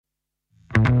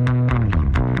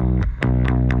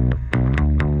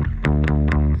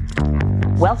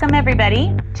Welcome,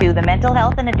 everybody, to the Mental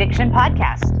Health and Addiction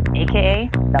Podcast, aka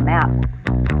The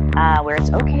MAP, where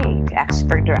it's okay to ask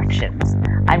for directions.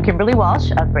 I'm Kimberly Walsh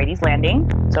of Brady's Landing,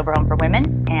 Sober Home for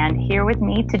Women, and here with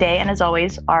me today, and as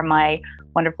always, are my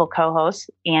wonderful co-hosts,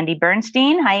 Andy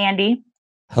Bernstein. Hi, Andy.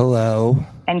 Hello.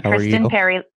 And Kristen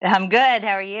Perry. I'm good.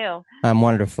 How are you? I'm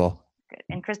wonderful. Good.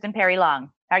 And Kristen Perry Long.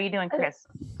 How are you doing, Chris?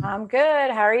 I'm good.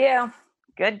 How are you?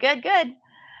 Good.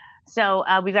 So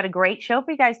we've got a great show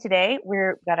for you guys today.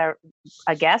 We've got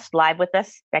a guest live with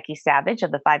us, Becky Savage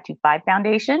of the 525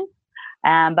 Foundation.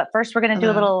 But first, we're going to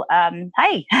do a little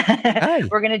hi.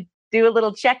 We're going to do a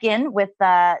little check-in with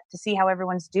to see how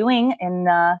everyone's doing in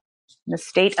the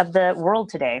state of the world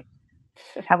today.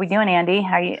 How we doing, Andy?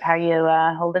 How are you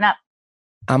holding up?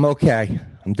 I'm okay.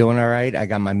 I'm doing all right. I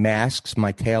got my masks.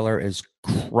 My tailor is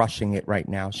crushing it right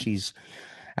now. She's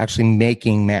actually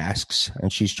making masks,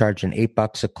 and she's charging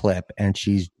 $8 a clip, and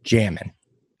she's jamming.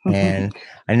 And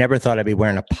I never thought I'd be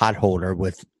wearing a pot holder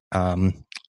with rubber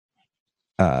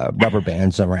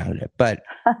bands around it, but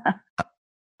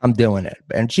I'm doing it,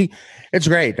 and it's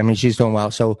great. I mean, she's doing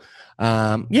well. So,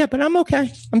 but I'm okay.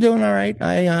 I'm doing all right.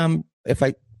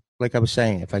 Like I was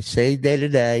saying, if I say day to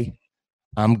day,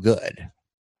 I'm good.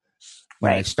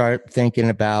 When I start thinking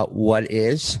about what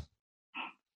is,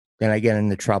 then I get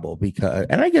into trouble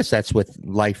and I guess that's with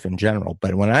life in general.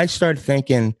 But when I start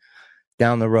thinking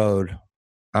down the road,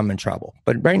 I'm in trouble.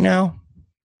 But right now,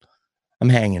 I'm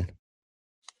hanging.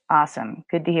 Awesome.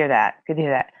 Good to hear that.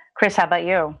 Chris, how about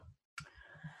you?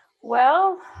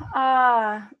 Well,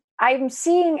 I'm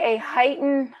seeing a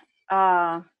heightened,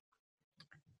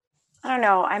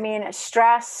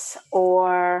 stress,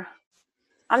 or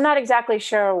I'm not exactly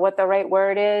sure what the right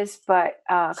word is, but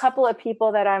a couple of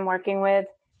people that I'm working with,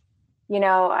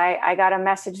 I got a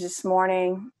message this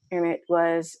morning, and it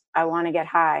was, I want to get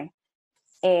high.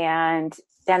 And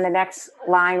then the next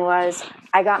line was,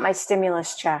 I got my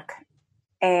stimulus check.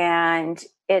 And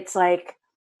it's like,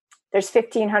 there's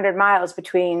 1,500 miles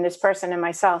between this person and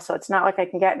myself. So it's not like I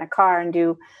can get in a car and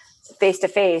do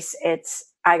face-to-face.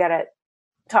 I got to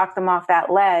talk them off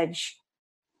that ledge.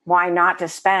 Why not to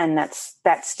spend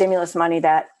that stimulus money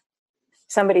that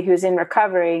somebody who's in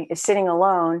recovery is sitting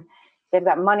alone. They've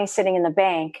got money sitting in the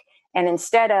bank. And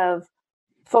instead of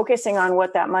focusing on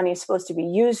what that money is supposed to be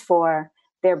used for,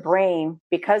 their brain,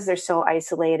 because they're so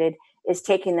isolated, is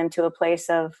taking them to a place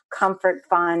of comfort,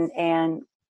 fun, and,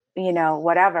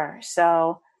 whatever.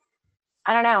 So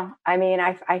I don't know. I mean,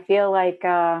 I feel like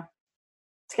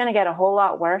it's going to get a whole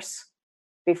lot worse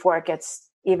before it gets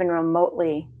even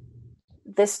remotely.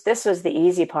 This was the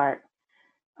easy part.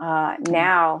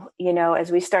 Now,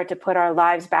 as we start to put our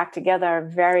lives back together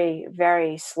very,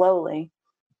 very slowly,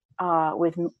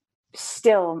 with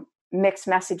still mixed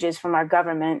messages from our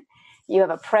government, you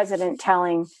have a president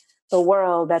telling the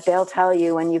world that they'll tell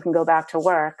you when you can go back to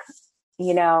work.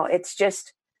 It's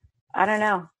just, I don't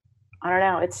know.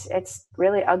 It's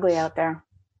really ugly out there.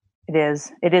 It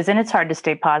is. And it's hard to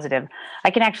stay positive. I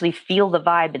can actually feel the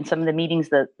vibe in some of the meetings,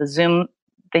 the Zoom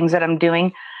things that I'm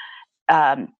doing.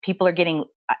 People are getting,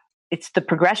 it's the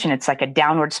progression. It's like a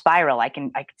downward spiral. I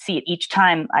can see it each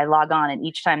time I log on, and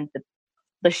each time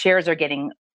the shares are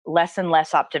getting less and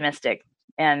less optimistic.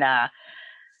 And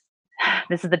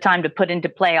this is the time to put into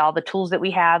play all the tools that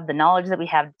we have, the knowledge that we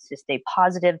have to stay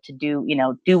positive, to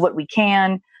do what we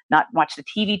can, not watch the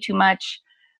TV too much,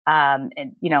 and,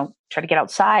 try to get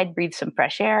outside, breathe some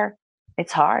fresh air.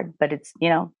 It's hard, but it's,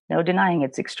 no denying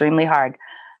it's extremely hard.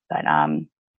 But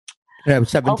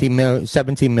 17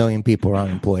 million people are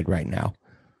unemployed right now.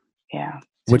 Yeah.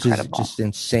 Which incredible. Is just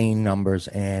insane numbers.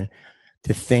 And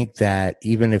to think that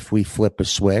even if we flip a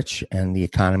switch and the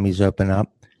economies open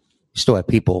up, you still have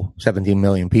 17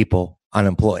 million people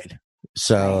unemployed.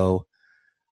 So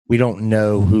we don't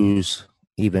know who's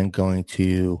even going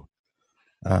to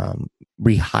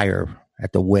rehire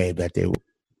at the way that they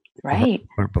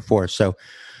were before. So,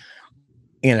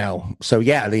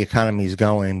 the economy is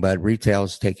going, but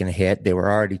retail's taking a hit. They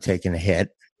were already taking a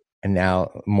hit, and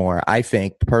now more. I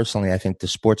think the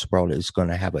sports world is going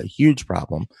to have a huge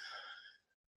problem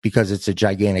because it's a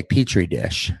gigantic petri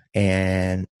dish,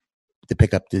 and to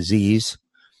pick up disease,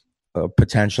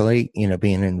 potentially,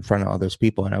 being in front of all those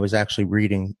people. And I was actually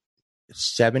reading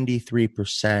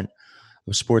 73%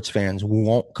 of sports fans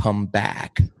won't come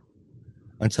back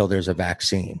until there's a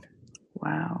vaccine.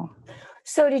 Wow.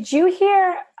 So did you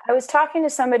hear, I was talking to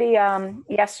somebody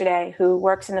yesterday who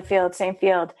works in the field, same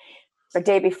field, the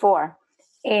day before.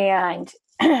 And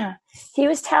he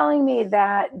was telling me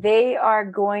that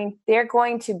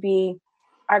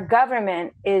our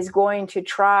government is going to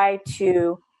try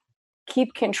to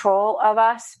keep control of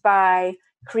us by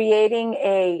creating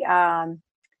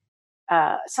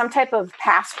some type of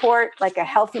passport, like a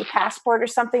healthy passport or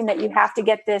something, that you have to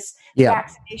get this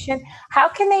vaccination. How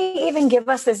can they even give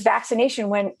us this vaccination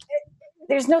when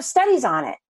there's no studies on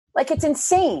it? Like, it's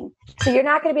insane. So you're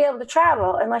not going to be able to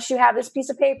travel unless you have this piece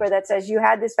of paper that says you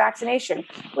had this vaccination,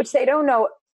 which they don't know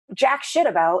jack shit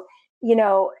about,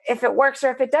 if it works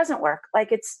or if it doesn't work. Like,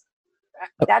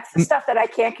 that's the stuff that I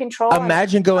can't control.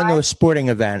 Imagine going to a sporting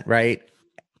event, right?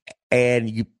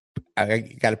 And I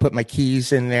got to put my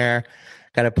keys in there,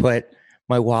 got to put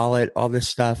my wallet, all this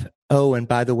stuff. Oh, and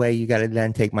by the way, you got to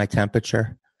then take my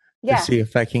temperature to see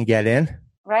if I can get in.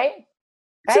 Right?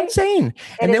 It's insane.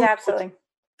 It is absolutely.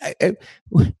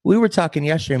 We were talking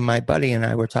yesterday, my buddy and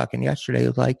I were talking yesterday,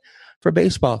 like, for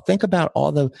baseball, think about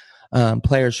all the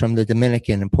players from the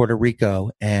Dominican and Puerto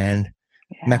Rico and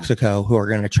Mexico who are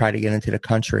going to try to get into the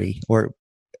country, or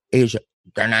Asia.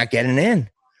 They're not getting in,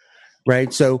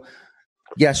 right? So,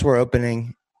 yes, we're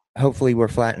opening. Hopefully, we're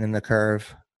flattening the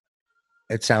curve.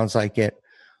 It sounds like it,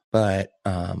 but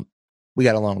we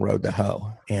got a long road to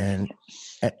hoe, and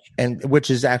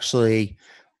which is actually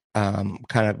kind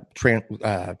of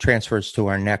transfers to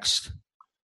our next,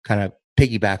 kind of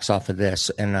piggybacks off of this.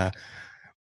 And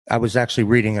I was actually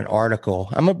reading an article.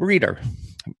 I'm a reader,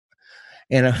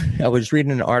 and I was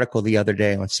reading an article the other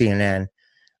day on CNN.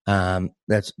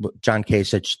 That's John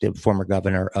Kasich, the former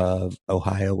governor of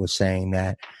Ohio, was saying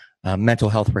that mental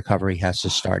health recovery has to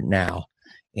start now.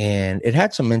 And it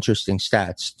had some interesting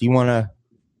stats. Do you want to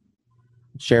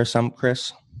share some,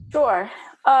 Chris? Sure.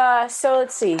 So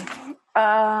let's see.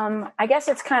 I guess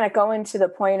it's kind of going to the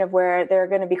point of where they're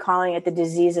going to be calling it the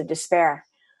disease of despair.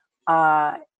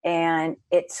 And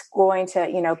it's going to,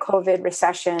 COVID,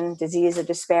 recession, disease of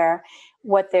despair.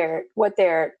 What they're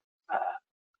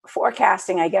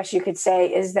forecasting, I guess you could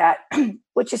say, is that,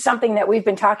 which is something that we've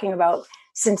been talking about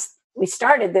since we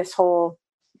started this whole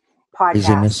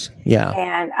podcast.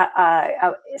 And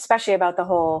especially about the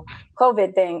whole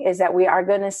COVID thing, is that we are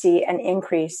going to see an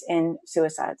increase in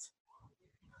suicides.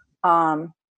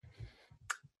 1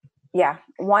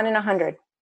 in 100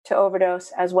 to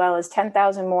overdose, as well as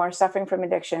 10,000 more suffering from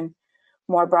addiction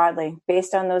more broadly.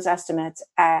 Based on those estimates,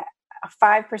 a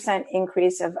 5%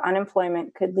 increase of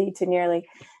unemployment could lead to nearly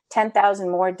 10,000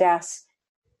 more deaths,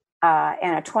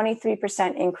 and a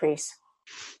 23% increase.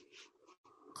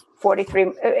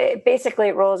 Basically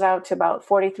it rolls out to about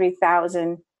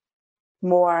 43,000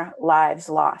 more lives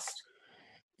lost.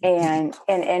 And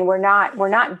we're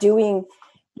not doing,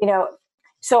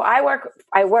 so I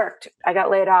got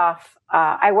laid off.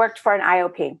 I worked for an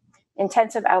IOP,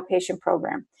 intensive outpatient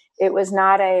program. It was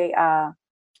not a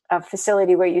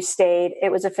facility where you stayed.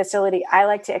 It was a facility. I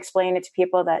like to explain it to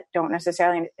people that don't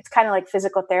necessarily, it's kind of like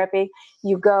physical therapy.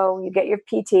 You go, you get your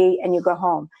PT and you go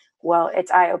home. Well,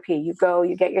 it's IOP. You go,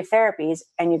 you get your therapies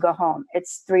and you go home.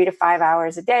 It's 3 to 5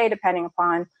 hours a day, depending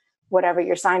upon whatever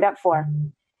you're signed up for.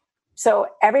 So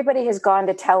everybody has gone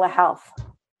to telehealth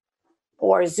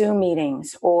or Zoom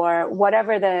meetings or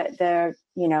whatever they're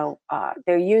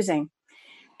using.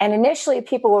 And initially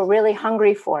people were really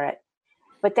hungry for it,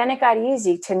 but then it got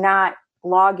easy to not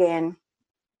log in,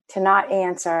 to not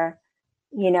answer,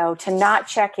 to not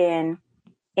check in,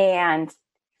 and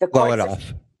the blow it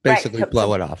off. Basically,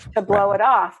 blow it off. To blow it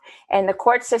off. And the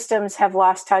court systems have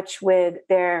lost touch with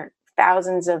their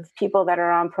thousands of people that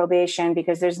are on probation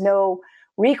because there's no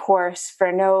recourse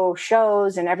for no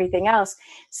shows and everything else.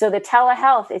 So the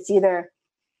telehealth, it's either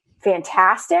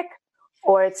fantastic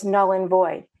or it's null and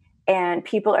void. And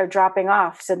people are dropping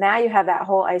off. So now you have that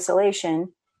whole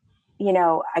isolation,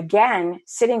 again,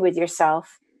 sitting with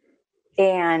yourself.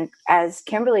 And as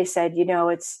Kimberly said,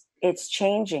 it's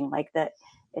changing.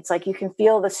 It's like you can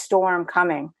feel the storm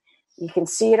coming. You can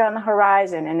see it on the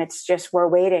horizon, and it's just, we're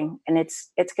waiting, and it's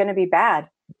going to be bad.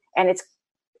 And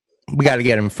we got to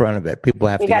get in front of it. People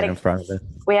have to get in front of it.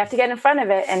 We have to get in front of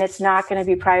it, and it's not going to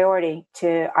be priority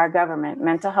to our government.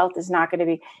 Mental health is not going to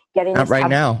be getting not right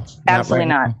now. Absolutely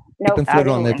not. Keeping food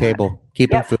on the table.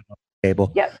 Keeping food on the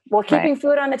table. Yep. Well, keeping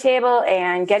food on the table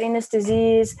and getting this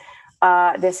disease,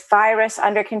 this virus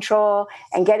under control,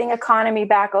 and getting economy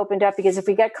back opened up. Because if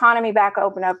we get economy back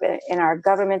opened up in our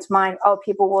government's mind,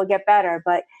 people will get better.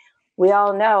 But we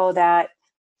all know that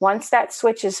once that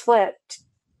switch is flipped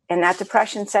and that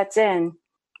depression sets in,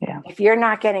 if you're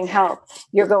not getting help,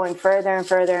 you're going further and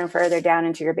further and further down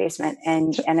into your basement.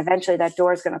 And eventually that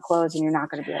door is going to close and you're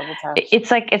not going to be able to. It's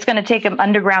like, it's going to take an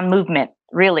underground movement,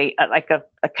 really, like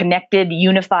a connected,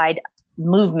 unified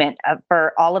movement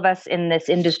for all of us in this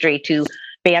industry to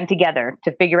band together,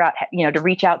 to figure out, to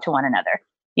reach out to one another,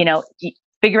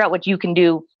 figure out what you can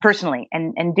do personally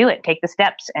and do it, take the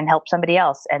steps and help somebody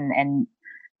else. And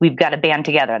we've got to band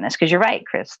together on this, because you're right,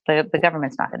 Chris. The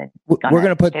government's not going to. We're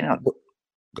going to put.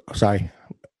 Sorry,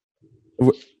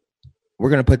 we're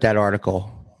going to put that article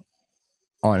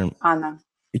on them.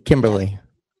 Kimberly,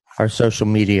 our social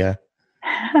media.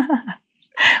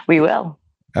 We will.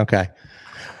 Okay.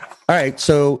 All right.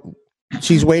 So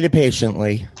she's waited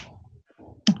patiently.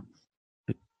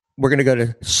 We're going to go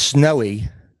to snowy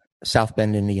South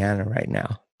Bend, Indiana right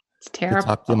now. It's terrible. To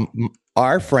talk to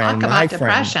our friend, talk my about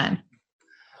depression. Friend.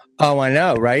 Oh, I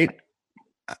know, right?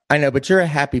 I know, but you're a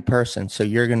happy person, so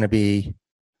you're going to be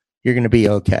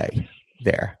okay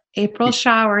there. April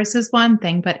showers is one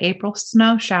thing, but April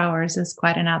snow showers is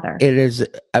quite another. It is,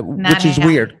 which is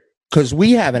weird because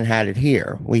we haven't had it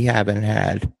here. We haven't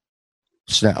had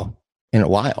snow in a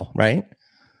while, right?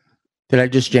 Did I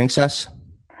just jinx us?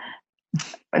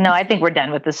 No, I think we're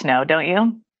done with the snow, don't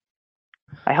you?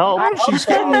 I hope. She's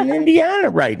getting in Indiana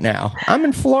right now. I'm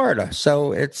in Florida,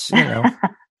 so it's,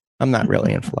 I'm not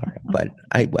really in Florida, but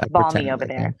I balmy over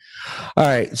there. All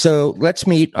right, so let's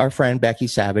meet our friend Becky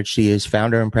Savage. She is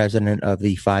founder and president of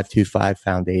the 525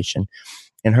 Foundation,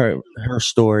 and her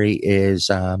story is,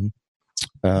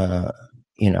 a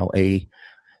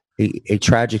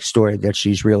tragic story that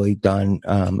she's really done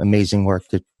amazing work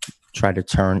to try to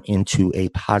turn into a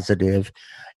positive.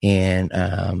 And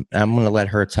I'm going to let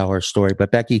her tell her story.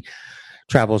 But Becky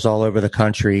travels all over the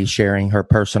country sharing her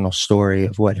personal story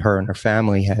of what her and her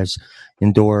family has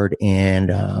endured. And,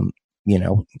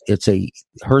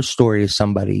 her story is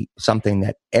something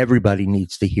that everybody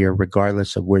needs to hear,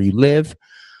 regardless of where you live,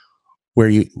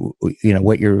 where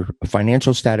what your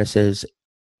financial status is.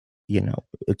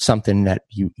 It's something that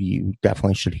you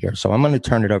definitely should hear. So I'm going to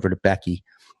turn it over to Becky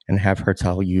and have her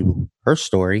tell you her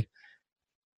story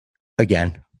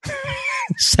again.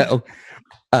 So,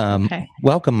 okay.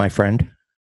 Welcome, my friend.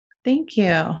 Thank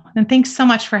you. And thanks so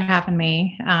much for having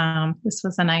me. This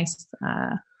was a nice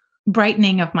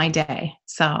brightening of my day.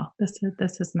 So this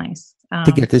is nice.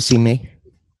 To get to see me?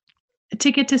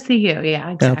 To get to see you.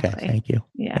 Yeah, exactly. Okay. Thank you.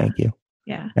 Yeah. Thank you.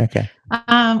 Yeah. Okay.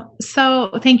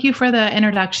 So thank you for the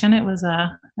introduction. It was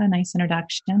a nice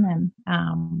introduction.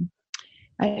 And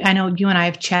I know you and I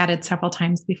have chatted several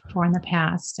times before in the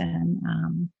past,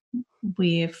 and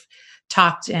we've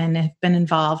talked and have been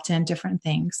involved in different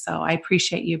things. So I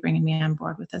appreciate you bringing me on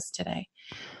board with us today.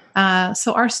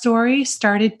 So our story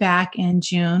started back in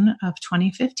June of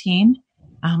 2015.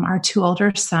 Our two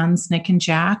older sons, Nick and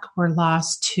Jack, were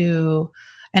lost to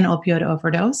an opioid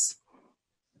overdose.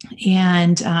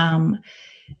 And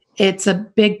it's a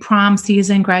big prom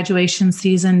season, graduation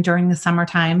season during the summer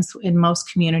times in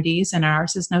most communities, and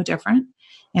ours is no different.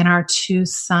 And our two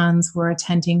sons were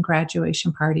attending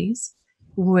graduation parties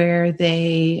where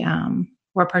they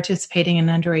were participating in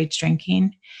underage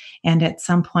drinking. And at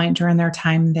some point during their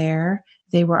time there,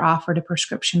 they were offered a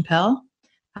prescription pill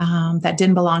that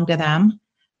didn't belong to them.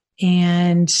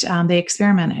 And they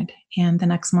experimented. And the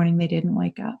next morning they didn't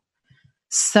wake up.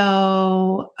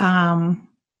 So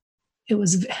it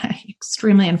was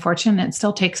extremely unfortunate. It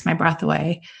still takes my breath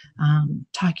away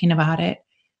talking about it.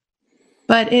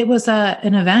 But it was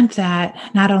an event that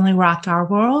not only rocked our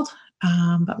world,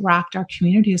 but rocked our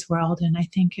community's world. And I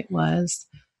think it was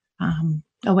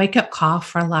a wake-up call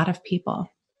for a lot of people.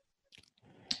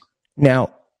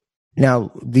 Now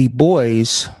the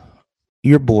boys,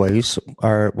 your boys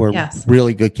were yes.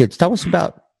 really good kids. Tell us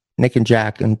about Nick and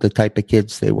Jack and the type of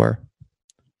kids they were.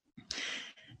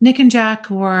 Nick and Jack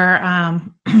were,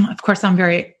 of course, I'm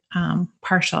very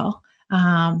partial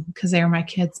because they were my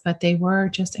kids, but they were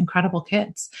just incredible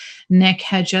kids. Nick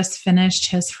had just finished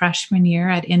his freshman year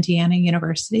at Indiana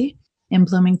University in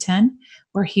Bloomington,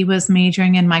 where he was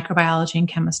majoring in microbiology and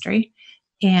chemistry.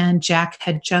 And Jack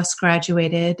had just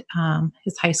graduated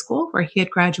his high school, where he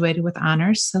had graduated with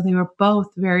honors. So they were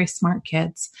both very smart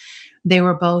kids. They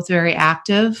were both very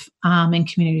active in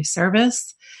community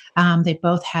service. They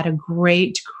both had a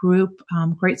great group,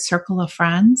 great circle of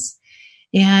friends.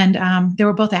 And they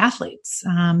were both athletes.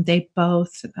 They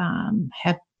both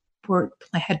had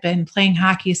been playing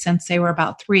hockey since they were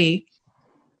about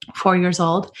 4 years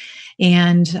old,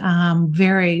 and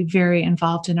very, very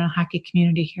involved in a hockey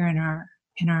community here in our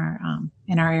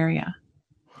area.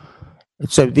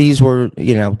 So these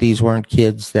weren't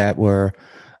kids that were,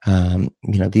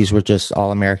 these were just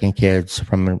all-American kids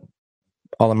from an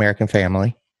all-American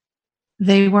family.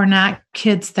 They were not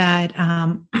kids that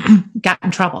got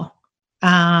in trouble.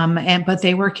 But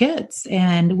they were kids,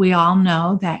 and we all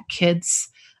know that kids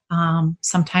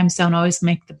sometimes don't always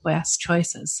make the best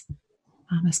choices,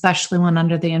 especially when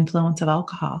under the influence of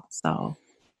alcohol. So,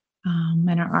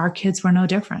 and our kids were no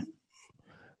different.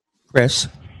 Chris?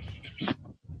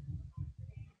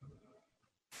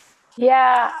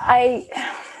 Yeah, I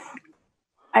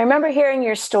remember hearing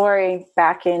your story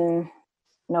back in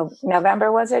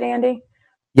November, was it, Andy?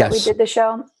 That we Yes. did the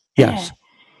show? Yes.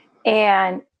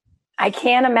 And I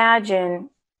can't imagine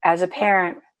as a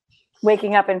parent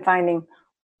waking up and finding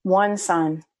one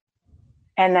son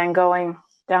and then going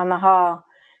down the hall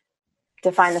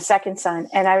to find the second son.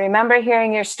 And I remember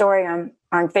hearing your story on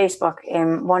Facebook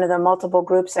in one of the multiple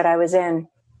groups that I was in.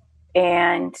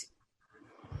 And,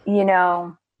 you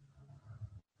know,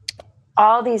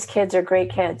 all these kids are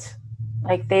great kids.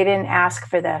 Like, they didn't ask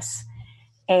for this.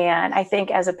 And I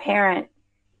think as a parent,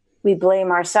 we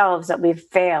blame ourselves that we've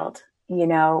failed. You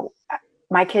know,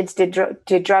 my kids did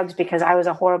drugs because I was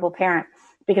a horrible parent,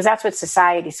 because that's what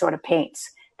society sort of paints.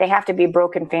 They have to be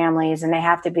broken families and they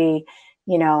have to be,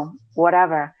 you know,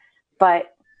 whatever.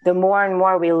 But the more and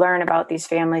more we learn about these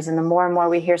families and the more and more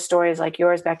we hear stories like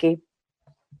yours, Becky,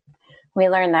 we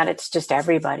learn that it's just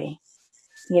everybody,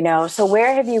 you know. So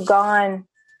where have you gone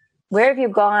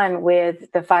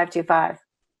with the 525?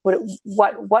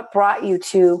 What brought you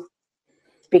to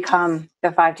become the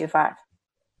 525?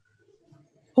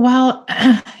 Well,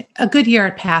 a good year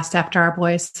had passed after our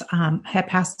boys had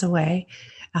passed away.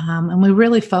 And we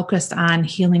really focused on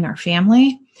healing our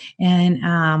family.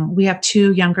 And we have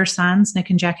two younger sons. Nick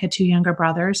and Jack had two younger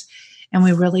brothers. And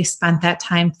we really spent that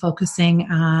time focusing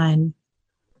on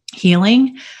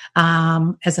healing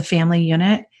as a family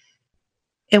unit.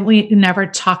 And we never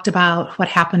talked about what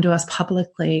happened to us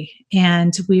publicly.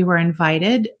 And we were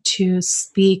invited to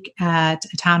speak at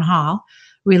a town hall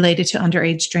related to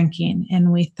underage drinking.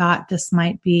 And we thought this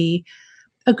might be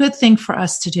a good thing for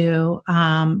us to do,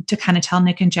 to kind of tell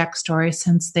Nick and Jack's story,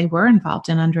 since they were involved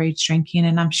in underage drinking.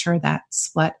 And I'm sure that's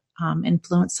what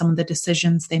influenced some of the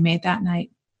decisions they made that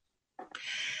night.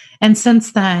 And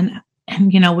since then,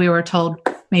 you know, we were told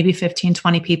maybe 15,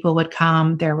 20 people would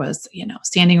come. There was, you know,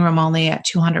 standing room only at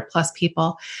 200 plus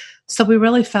people. So we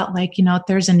really felt like, you know,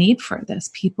 there's a need for this.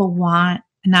 People want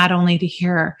not only to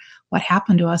hear what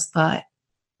happened to us, but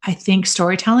I think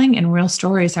storytelling and real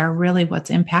stories are really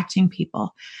what's impacting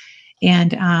people.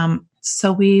 And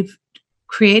so we've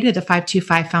created the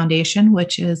 525 Foundation,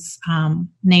 which is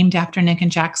named after Nick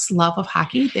and Jack's love of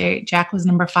hockey. Jack was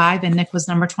number 5 and Nick was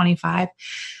number 25.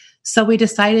 So we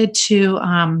decided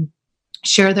to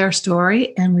share their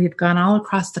story, and we've gone all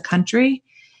across the country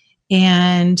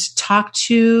and talked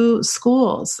to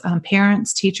schools,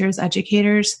 parents, teachers,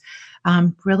 educators,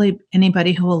 really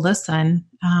anybody who will listen,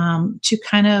 to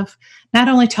kind of not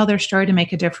only tell their story to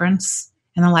make a difference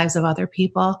in the lives of other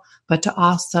people, but to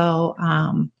also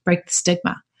break the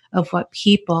stigma of what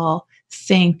people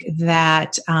think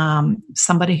that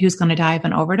somebody who's going to die of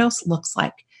an overdose looks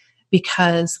like.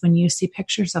 Because when you see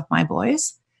pictures of my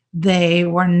boys, they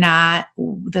were not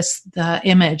the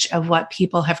image of what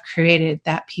people have created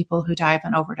that people who die of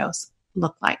an overdose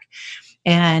look like.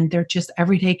 And they're just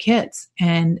everyday kids.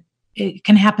 And it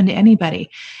can happen to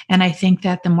anybody. And I think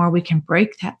that the more we can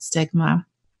break that stigma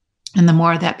and the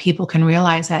more that people can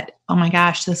realize that, oh my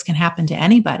gosh, this can happen to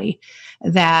anybody,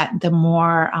 that the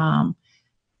more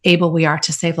able we are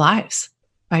to save lives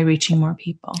by reaching more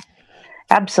people.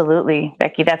 Absolutely,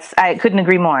 Becky. I couldn't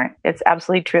agree more. It's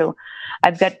absolutely true.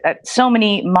 I've got so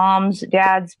many moms,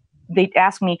 dads, they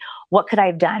ask me, what could I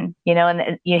have done? You know,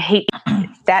 and you hate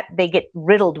that they get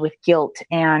riddled with guilt.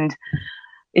 And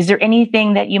is there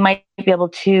anything that you might be able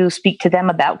to speak to them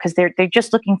about? Because they're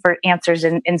just looking for answers,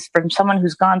 and from someone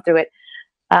who's gone through it.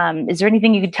 Is there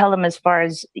anything you could tell them as far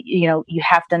as, you know, you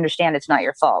have to understand it's not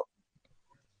your fault?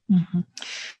 Mm-hmm.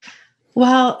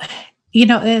 Well, you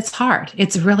know, it's hard.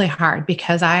 It's really hard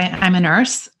because I'm a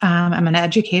nurse. I'm an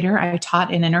educator. I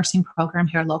taught in a nursing program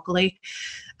here locally.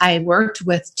 I worked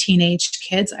with teenage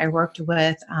kids. I worked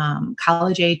with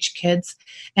college age kids.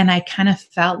 And I kind of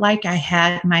felt like I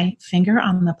had my finger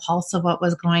on the pulse of what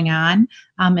was going on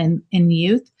in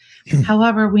youth.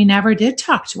 However, we never did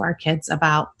talk to our kids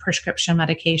about prescription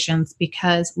medications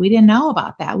because we didn't know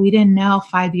about that. We didn't know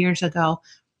 5 years ago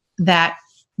that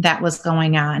was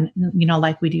going on, you know,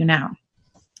 like we do now.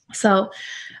 So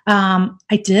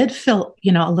I did feel,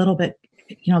 you know, a little bit,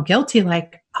 you know, guilty,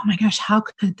 like, oh my gosh, how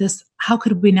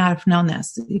could we not have known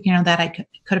this? You know, that I could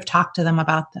have talked to them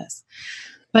about this.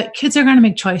 But kids are going to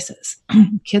make choices.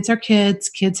 Kids are kids.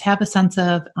 Kids have a sense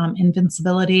of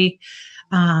invincibility.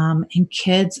 And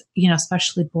kids, you know,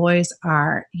 especially boys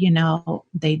are, you know,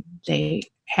 they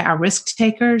are risk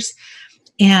takers.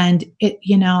 And it,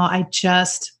 you know, I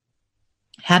just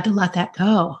had to let that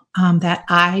go.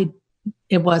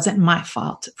 It wasn't my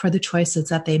fault for the choices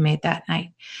that they made that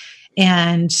night.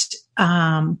 And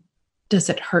does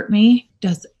it hurt me?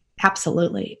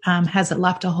 Absolutely. Has it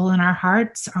left a hole in our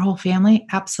hearts, our whole family?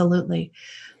 Absolutely.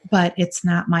 But it's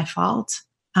not my fault.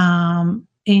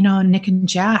 Nick and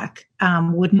Jack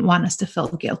wouldn't want us to feel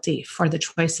guilty for the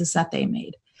choices that they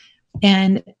made.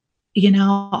 And,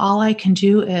 all I can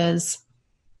do is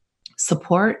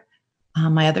support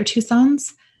my other two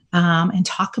sons and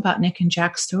talk about Nick and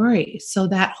Jack's story so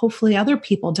that hopefully other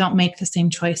people don't make the same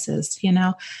choices.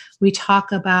 We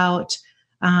talk about,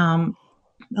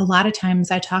 a lot of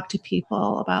times I talk to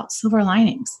people about silver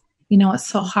linings. It's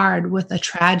so hard with a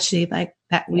tragedy like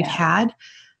that we've had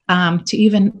to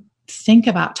even think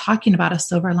about talking about a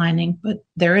silver lining, but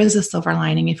there is a silver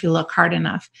lining if you look hard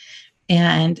enough.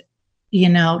 And,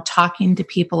 talking to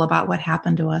people about what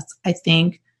happened to us, I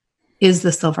think is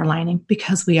the silver lining,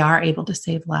 because we are able to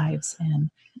save lives and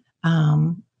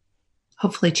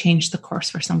hopefully change the course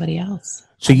for somebody else.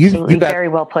 So you've very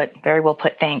well put. Very well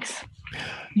put. Thanks.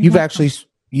 You've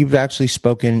actually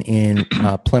spoken in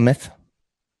Plymouth,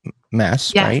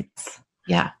 Mass, yes. right?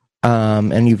 Yeah.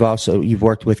 And you've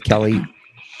worked with Kelly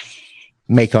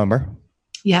Macomber.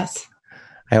 Yes.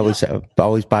 I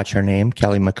always botch her name,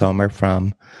 Kelly Macomber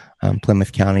from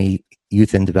Plymouth County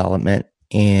Youth and Development.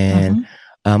 And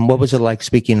what was it like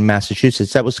speaking in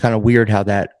Massachusetts? That was kind of weird how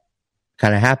that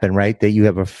kind of happened, right? That you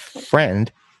have a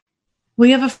friend.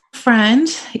 We have a friend,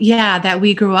 that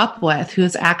we grew up with,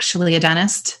 who's actually a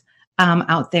dentist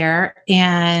out there.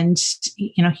 And,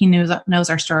 he knows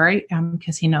our story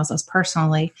because he knows us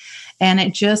personally. And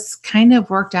it just kind of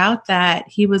worked out that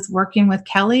he was working with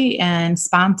Kelly and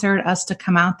sponsored us to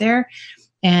come out there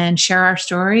and share our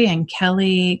story. And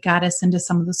Kelly got us into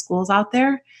some of the schools out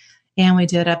there. And we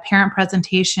did a parent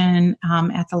presentation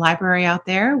at the library out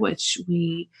there, which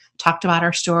we talked about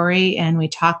our story, and we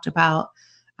talked about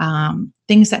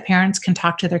things that parents can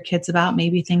talk to their kids about,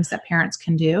 maybe things that parents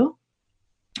can do.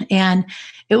 And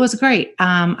it was great.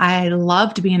 I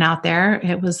loved being out there.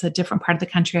 It was a different part of the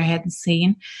country I hadn't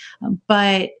seen,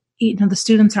 but the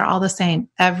students are all the same.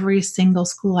 Every single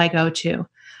school I go to,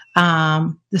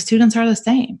 the students are the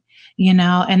same,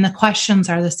 and the questions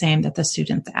are the same that the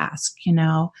students ask.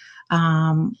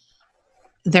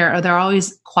 They're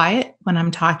always quiet when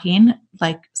I'm talking,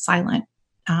 like silent.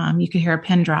 You could hear a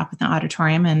pin drop in the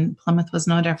auditorium, and Plymouth was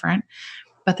no different.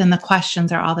 But then the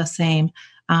questions are all the same.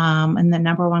 And the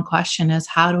number one question is,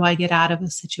 how do I get out of a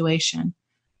situation?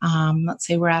 Let's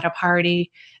say we're at a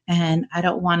party and I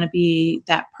don't want to be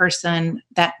that person,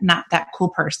 not that cool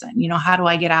person. How do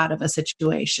I get out of a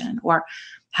situation? Or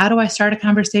how do I start a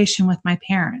conversation with my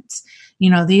parents?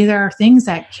 These are things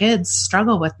that kids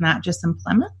struggle with, not just in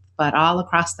Plymouth, but all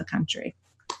across the country.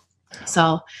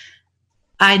 So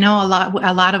I know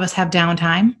a lot of us have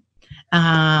downtime,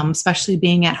 especially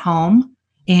being at home.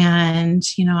 And,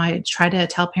 I try to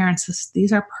tell parents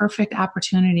these are perfect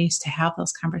opportunities to have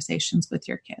those conversations with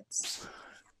your kids.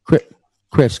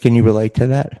 Chris, can you relate to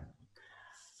that?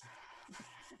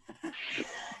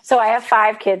 So I have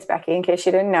 5 kids, Becky, in case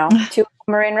you didn't know. 2 of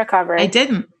them are in recovery. I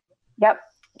didn't. Yep.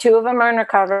 2 of them are in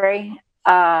recovery.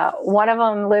 One of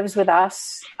them lives with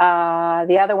us.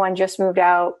 The other one just moved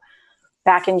out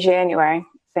back in January,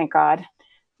 thank God,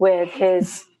 with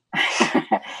his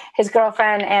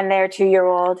girlfriend and their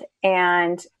 2-year-old.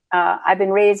 And I've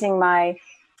been raising my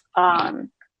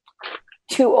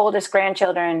 2 oldest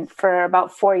grandchildren for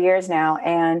about 4 years now.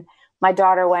 And my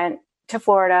daughter went to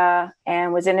Florida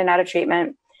and was in and out of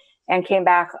treatment and came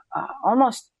back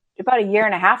almost about a year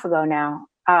and a half ago now,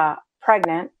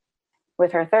 pregnant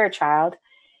with her 3rd child,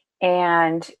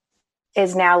 and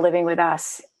is now living with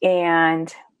us.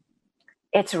 And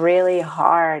it's really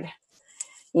hard.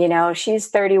 She's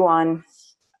 31.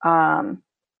 And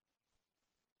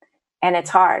it's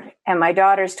hard. And my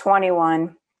daughter's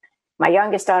 21. My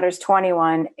youngest daughter's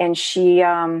 21, and she's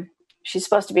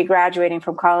supposed to be graduating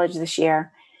from college this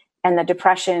year. And the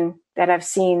depression that I've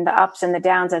seen, the ups and the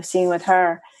downs I've seen with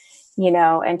her,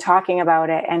 and talking about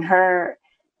it, and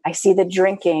I see the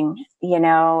drinking,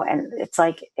 and it's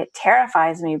like, it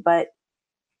terrifies me, but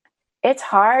it's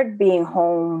hard being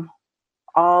home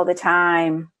all the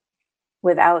time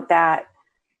without that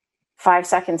 5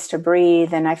 seconds to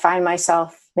breathe. And I find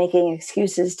myself making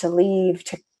excuses to leave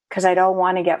because I don't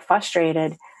want to get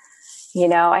frustrated.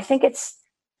 I think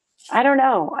I don't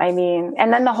know. I mean,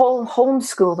 and then the whole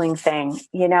homeschooling thing,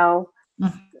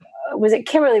 Was it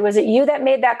Kimberly? Was it you that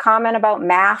made that comment about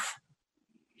math?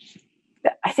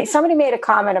 I think somebody made a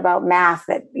comment about math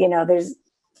that,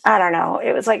 I don't know.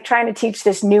 It was like trying to teach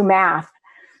this new math.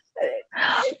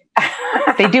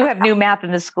 They do have new math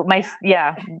in the school.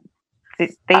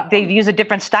 They use a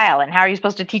different style, and how are you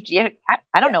supposed to teach you?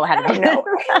 I don't know how to do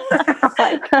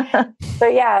that. So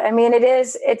yeah, I mean,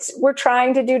 we're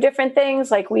trying to do different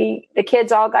things. Like the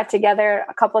kids all got together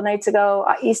a couple of nights ago,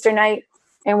 Easter night,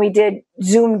 and we did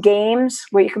Zoom games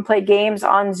where you can play games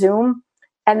on Zoom.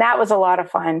 And that was a lot of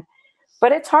fun,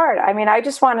 but it's hard. I mean, I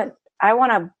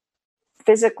want to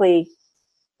physically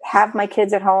have my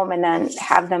kids at home and then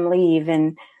have them leave.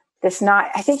 And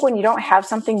I think when you don't have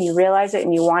something, you realize it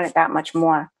and you want it that much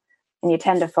more and you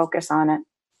tend to focus on it.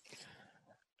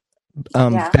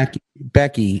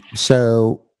 Becky,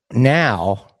 so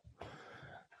now,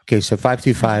 so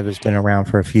 525 has been around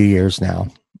for a few years now,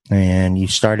 and you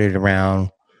started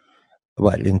around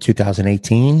in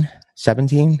 2018,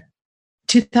 17?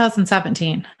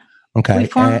 2017. Okay. We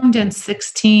formed in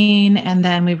 16, and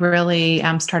then we really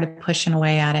started pushing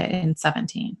away at it in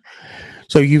 17.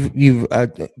 So you've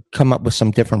come up with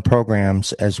some different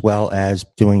programs as well as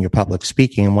doing your public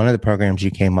speaking. And one of the programs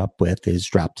you came up with is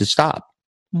Drop to Stop.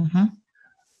 Mm-hmm.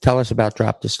 Tell us about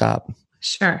Drop to Stop.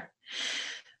 Sure.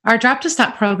 Our Drop to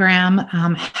Stop program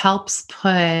helps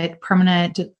put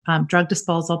permanent drug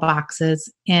disposal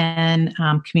boxes in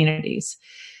communities.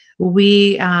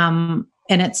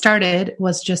 And it started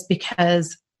was just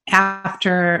because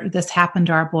after this happened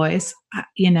to our boys,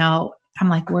 I'm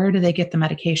like, where do they get the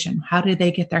medication? How do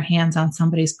they get their hands on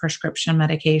somebody's prescription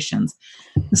medications?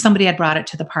 Somebody had brought it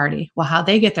to the party. Well, how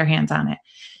they get their hands on it?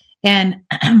 And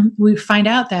we find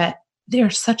out that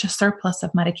there's such a surplus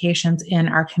of medications in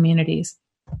our communities.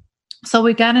 So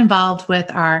we got involved with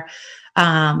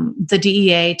the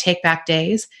DEA Take Back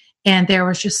Days, and there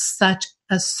was just such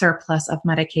a surplus of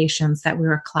medications that we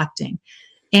were collecting.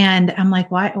 And I'm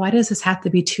like, why does this have to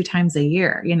be 2 times a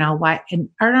year? Why? And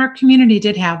our community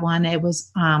did have one. It was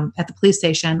at the police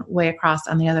station way across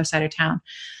on the other side of town.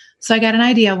 So I got an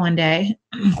idea one day,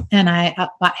 and I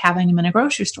about having them in a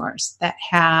grocery stores that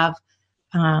have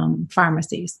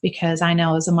pharmacies, because I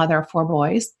know as a mother of 4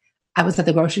 boys, I was at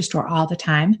the grocery store all the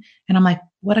time. And I'm like,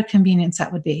 what a convenience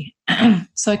that would be.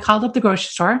 So I called up the grocery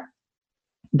store.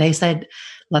 They said,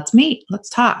 let's meet, let's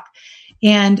talk.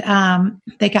 And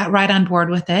they got right on board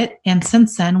with it. And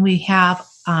since then, we have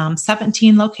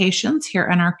 17 locations here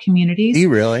in our communities. You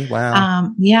really?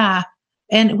 Wow. Yeah.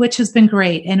 And which has been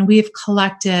great. And we've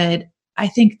collected, I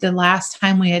think the last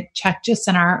time we had checked just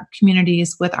in our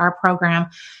communities with our program,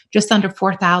 just under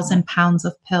 4,000 pounds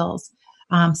of pills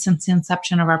since the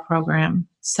inception of our program.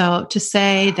 So to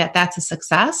say that that's a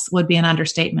success would be an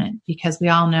understatement, because we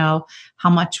all know how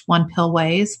much one pill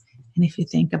weighs. And if you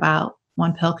think about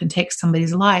one pill can take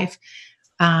somebody's life,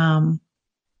 that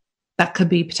could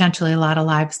be potentially a lot of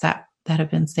lives that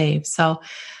have been saved. So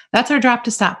that's our Drop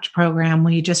to Stop program.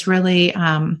 We just really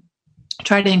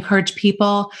try to encourage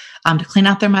people to clean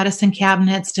out their medicine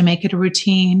cabinets, to make it a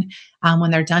routine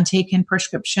when they're done taking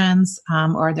prescriptions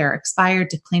or they're expired,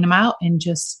 to clean them out and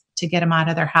just to get them out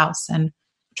of their house, and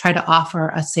try to offer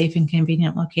a safe and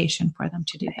convenient location for them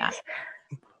to do that.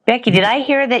 Becky, did I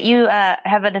hear that you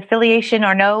have an affiliation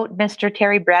or know Mr.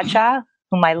 Terry Bradshaw,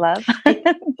 whom I love?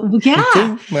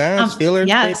 Yeah. Well, Steelers,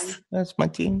 yes. baby. That's my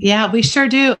team. Yeah, we sure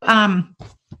do.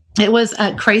 It was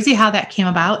crazy how that came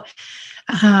about.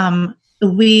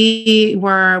 We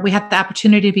had the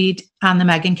opportunity to be on the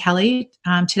Megyn Kelly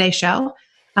Today Show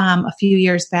a few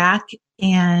years back.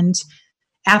 And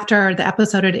after the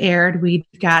episode had aired, we'd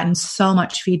gotten so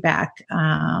much feedback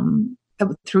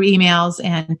through emails,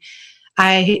 and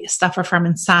I suffer from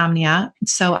insomnia.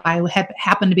 So I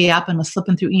happened to be up and was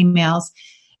flipping through emails.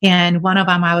 And one of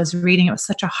them I was reading, it was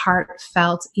such a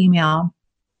heartfelt email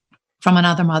from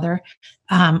another mother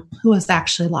who has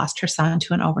actually lost her son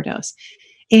to an overdose.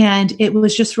 And it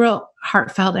was just real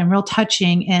heartfelt and real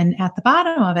touching. And at the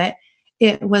bottom of it,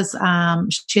 it was,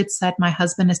 she had said, my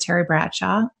husband is Terry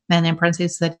Bradshaw. And in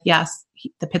parentheses said, yes,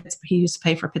 he used to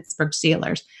play for Pittsburgh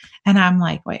Steelers. And I'm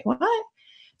like, wait, what?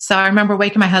 So I remember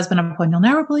waking my husband up going, you'll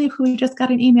never believe who we just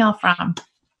got an email from.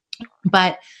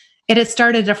 But it had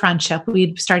started a friendship.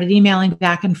 We started emailing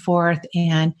back and forth.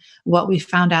 And what we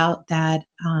found out that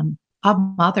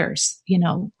all mothers,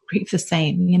 grieve the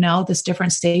same, there's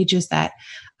different stages that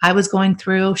I was going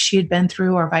through, she had been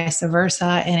through, or vice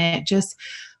versa. And it just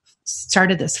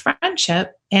started this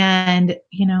friendship. And,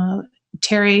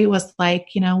 Terry was like,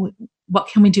 what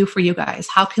can we do for you guys?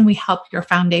 How can we help your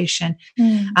foundation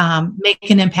make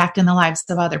an impact in the lives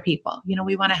of other people?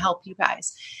 We want to help you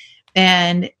guys.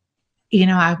 And,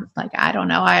 I was like, I don't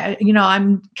know.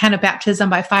 I'm kind of baptism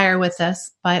by fire with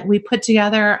this, but we put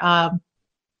together a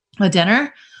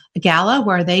dinner, a gala,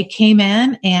 where they came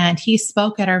in, and he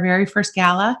spoke at our very first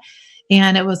gala,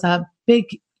 and it was a big,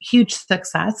 huge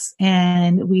success.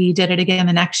 And we did it again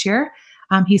the next year.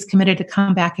 He's committed to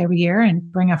come back every year and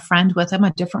bring a friend with him,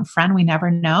 a different friend. We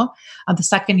never know. The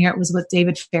second year it was with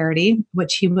David Faraday,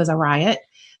 which he was a riot.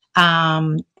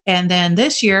 And then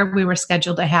this year we were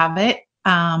scheduled to have it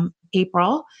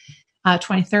April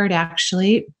 23rd,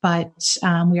 actually, but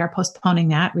we are postponing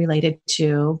that related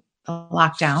to the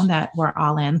lockdown that we're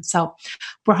all in. So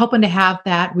we're hoping to have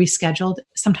that rescheduled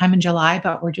sometime in July,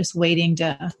 but we're just waiting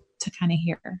to kind of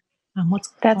hear what's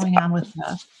going on with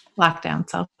the lockdown.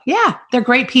 So yeah, they're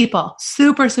great people.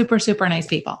 Super, super, super nice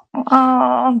people.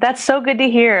 Oh, that's so good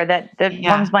to hear. That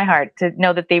warms my heart to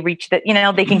know that they reach that,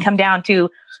 they can come down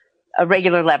to a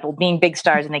regular level, being big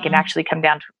stars, and they can actually come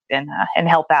down and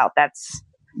help out. That's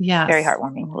very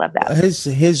heartwarming. Love that.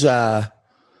 His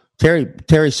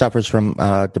Terry suffers from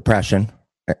depression,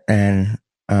 and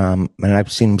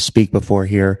I've seen him speak before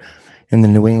here in the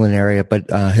New England area, but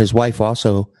his wife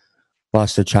also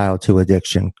lost a child to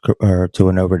addiction or to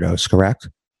an overdose, correct?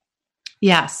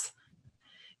 Yes.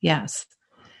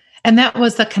 And that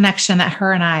was the connection that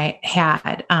her and I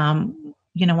had.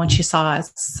 When she saw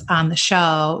us on the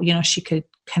show, she could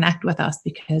connect with us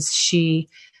because she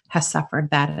has suffered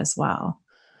that as well.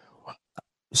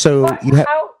 So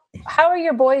how are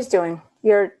your boys doing?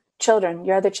 Your children,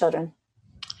 your other children?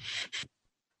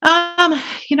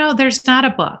 There's not a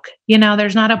book.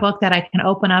 There's not a book that I can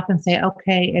open up and say,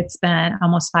 okay, it's been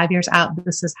almost 5 years out.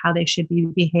 This is how they should be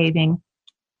behaving.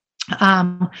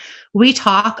 We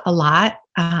talk a lot,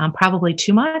 probably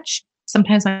too much.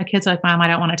 Sometimes my kids are like, Mom, I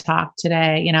don't want to talk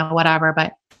today, whatever.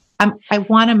 But I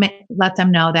want to let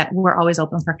them know that we're always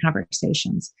open for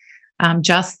conversations.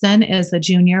 Justin is a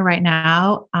junior right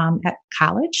now at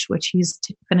college, which he's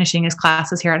finishing his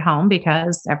classes here at home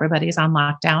because everybody's on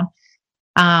lockdown.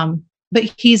 But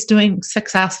he's doing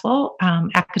successful,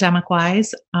 academic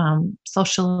wise,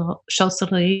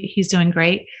 socially, he's doing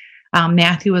great.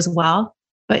 Matthew as well,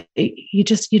 but you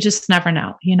just never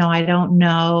know. I don't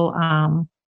know,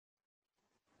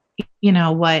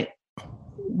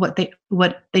 what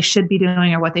they should be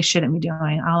doing or what they shouldn't be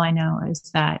doing. All I know is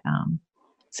that,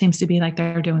 seems to be like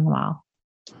they're doing well.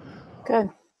 Good.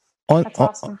 That's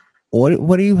awesome.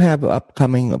 What do you have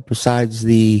upcoming besides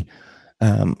the,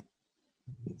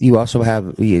 you also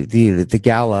have the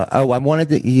gala. Oh, I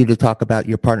wanted you to talk about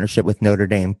your partnership with Notre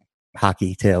Dame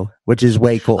hockey too, which is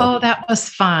way cool. Oh, that was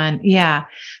fun. Yeah.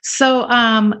 So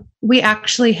we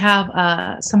actually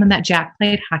have someone that Jack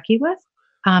played hockey with,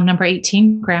 number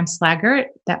 18, Graham Slaggert,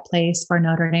 that plays for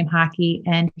Notre Dame hockey.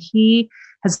 And he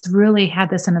has really had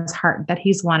this in his heart that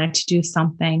he's wanted to do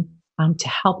something to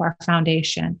help our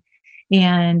foundation.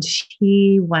 And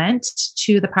he went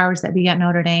to the powers that be at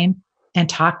Notre Dame and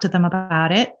talked to them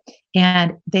about it.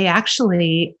 And they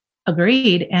actually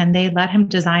agreed, and they let him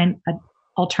design an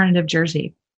alternative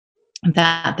jersey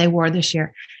that they wore this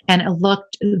year. And it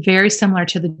looked very similar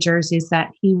to the jerseys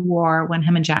that he wore when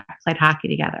him and Jack played hockey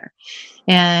together.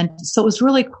 And so it was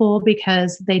really cool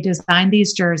because they designed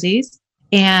these jerseys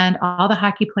and all the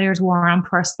hockey players wore them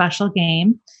for a special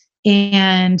game.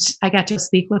 And I got to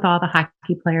speak with all the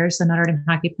hockey players, the Notre Dame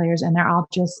hockey players, and they're all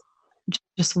just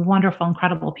wonderful,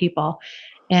 incredible people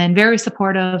and very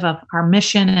supportive of our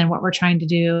mission and what we're trying to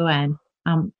do. And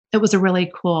it was a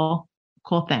really cool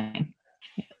thing.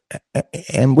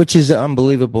 And which is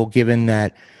unbelievable given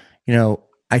that,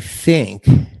 I think,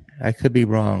 I could be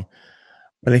wrong,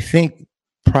 but I think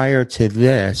prior to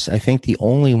this, I think the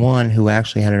only one who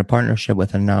actually had a partnership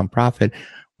with a nonprofit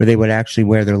where they would actually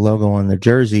wear their logo on the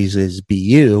jerseys is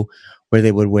BU, where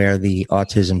they would wear the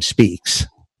Autism Speaks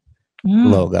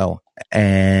logo.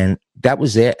 And that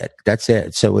was it. That's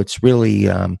it. So it's really,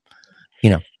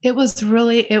 It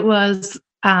was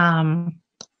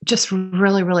just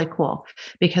really, really cool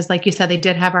because like you said, they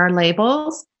did have our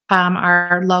labels,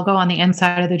 our logo on the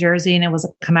inside of the jersey, and it was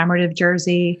a commemorative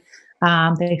jersey.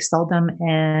 They sold them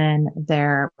in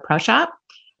their pro shop.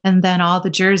 And then all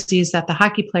the jerseys that the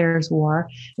hockey players wore,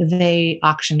 they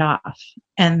auctioned off.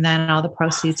 And then all the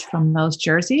proceeds from those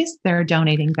jerseys, they're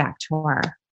donating back to our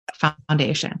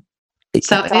foundation.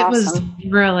 So it was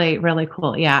really, really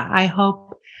cool. Yeah. I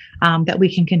hope that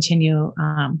we can continue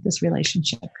this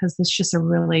relationship because it's just a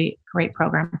really great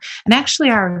program. And actually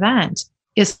our event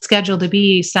is scheduled to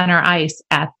be center ice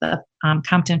at the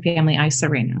Compton Family Ice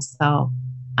Arena. So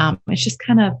it's just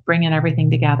kind of bringing everything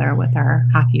together with our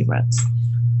hockey roots.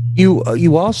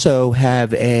 You also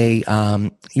have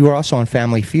you were also on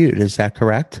Family Feud, is that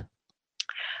correct?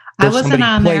 I wasn't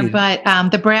on there, but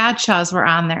the Bradshaws were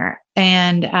on there,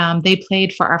 and they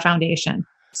played for our foundation.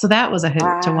 So that was a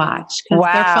hoot to watch because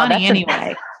they're funny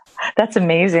anyway. That's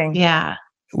amazing. Yeah.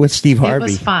 With Steve Harvey. It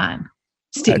was fun.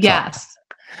 Yes.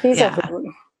 He's a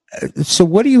hoot. So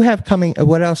what do you have coming?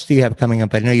 What else do you have coming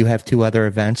up? I know you have 2 other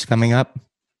events coming up.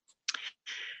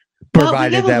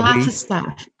 Provided we have lots of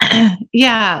stuff.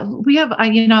 Yeah, we have,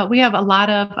 we have a lot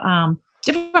of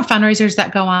different fundraisers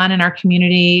that go on in our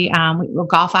community. We're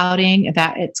golf outing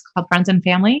that it's called Friends and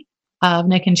Family of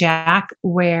Nick and Jack,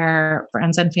 where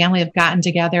friends and family have gotten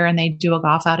together and they do a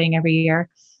golf outing every year.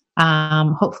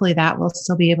 Hopefully that will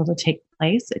still be able to take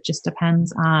place. It just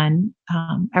depends on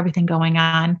everything going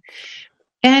on.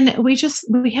 And we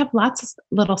have lots of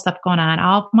little stuff going on.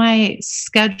 All of my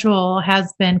schedule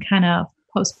has been kind of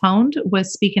postponed with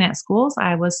speaking at schools.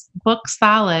 I was booked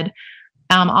solid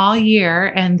all year.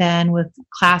 And then with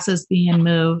classes being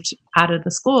moved out of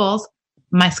the schools,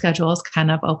 my schedule has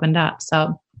kind of opened up.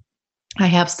 So I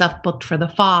have stuff booked for the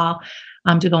fall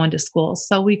to go into schools.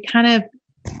 So we're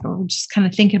just kind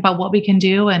of thinking about what we can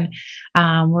do. And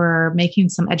we're making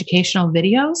some educational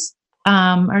videos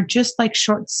or just like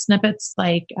short snippets,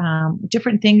 like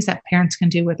different things that parents can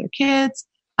do with their kids.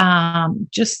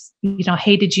 Just,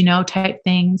 hey, did you know type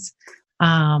things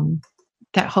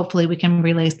that hopefully we can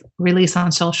release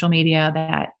on social media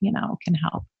that, can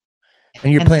help.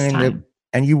 And you're planning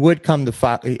and you would come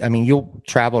to you'll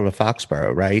travel to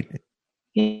Foxborough, right?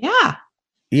 Yeah.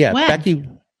 Yeah. When? Becky,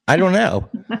 I don't know.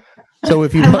 So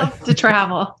if you love to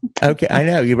travel. Okay. I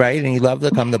know you're right. And you love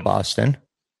to come to Boston.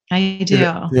 I do.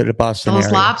 To the Boston those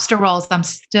area. Lobster rolls. I'm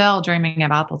still dreaming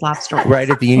about those lobster rolls. Right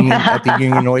at the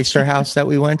Union Oyster House that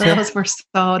we went to. Those were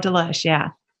so delicious.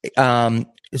 Yeah.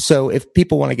 So if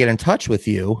people want to get in touch with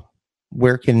you,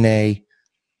 where can they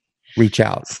reach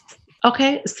out?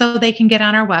 Okay. So they can get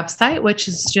on our website, which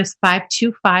is just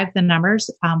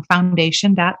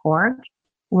 525foundation.org.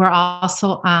 We're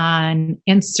also on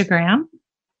Instagram,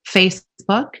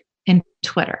 Facebook, and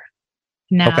Twitter.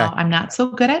 Now, okay. I'm not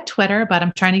so good at Twitter, but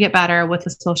I'm trying to get better with the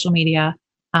social media.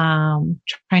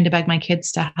 Trying to beg my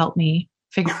kids to help me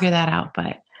figure that out,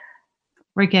 but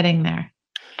we're getting there.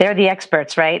 They're the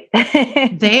experts, right?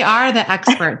 They are the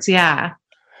experts. Yeah.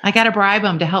 I got to bribe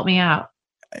them to help me out.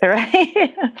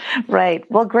 Right. Right.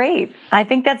 Well, great. I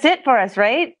think that's it for us,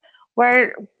 right?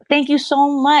 Thank you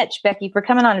so much, Becky, for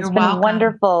coming on. It's been welcome.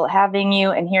 Wonderful having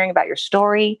you and hearing about your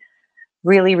story.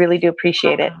 Really, really do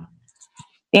appreciate it.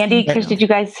 Andy, Chris, did you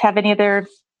guys have any other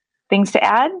things to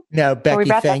add? No, Becky,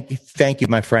 thank you,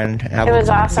 my friend. It was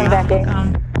awesome, Becky.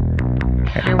 All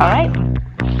right.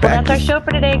 Well, that's our show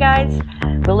for today, guys.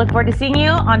 We'll look forward to seeing you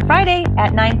on Friday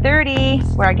at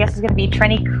 9:30, where our guest is going to be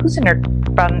Trenny Kucinich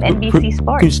from NBC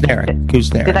Sports.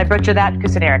 Kucinich. Did I butcher that?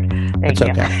 Kucinich. There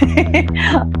you go. Okay.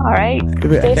 All right.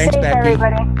 Stay safe, Becky.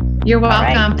 everybody. You're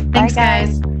welcome. Right. Thanks, bye,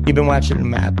 guys. You've been watching The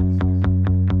Map.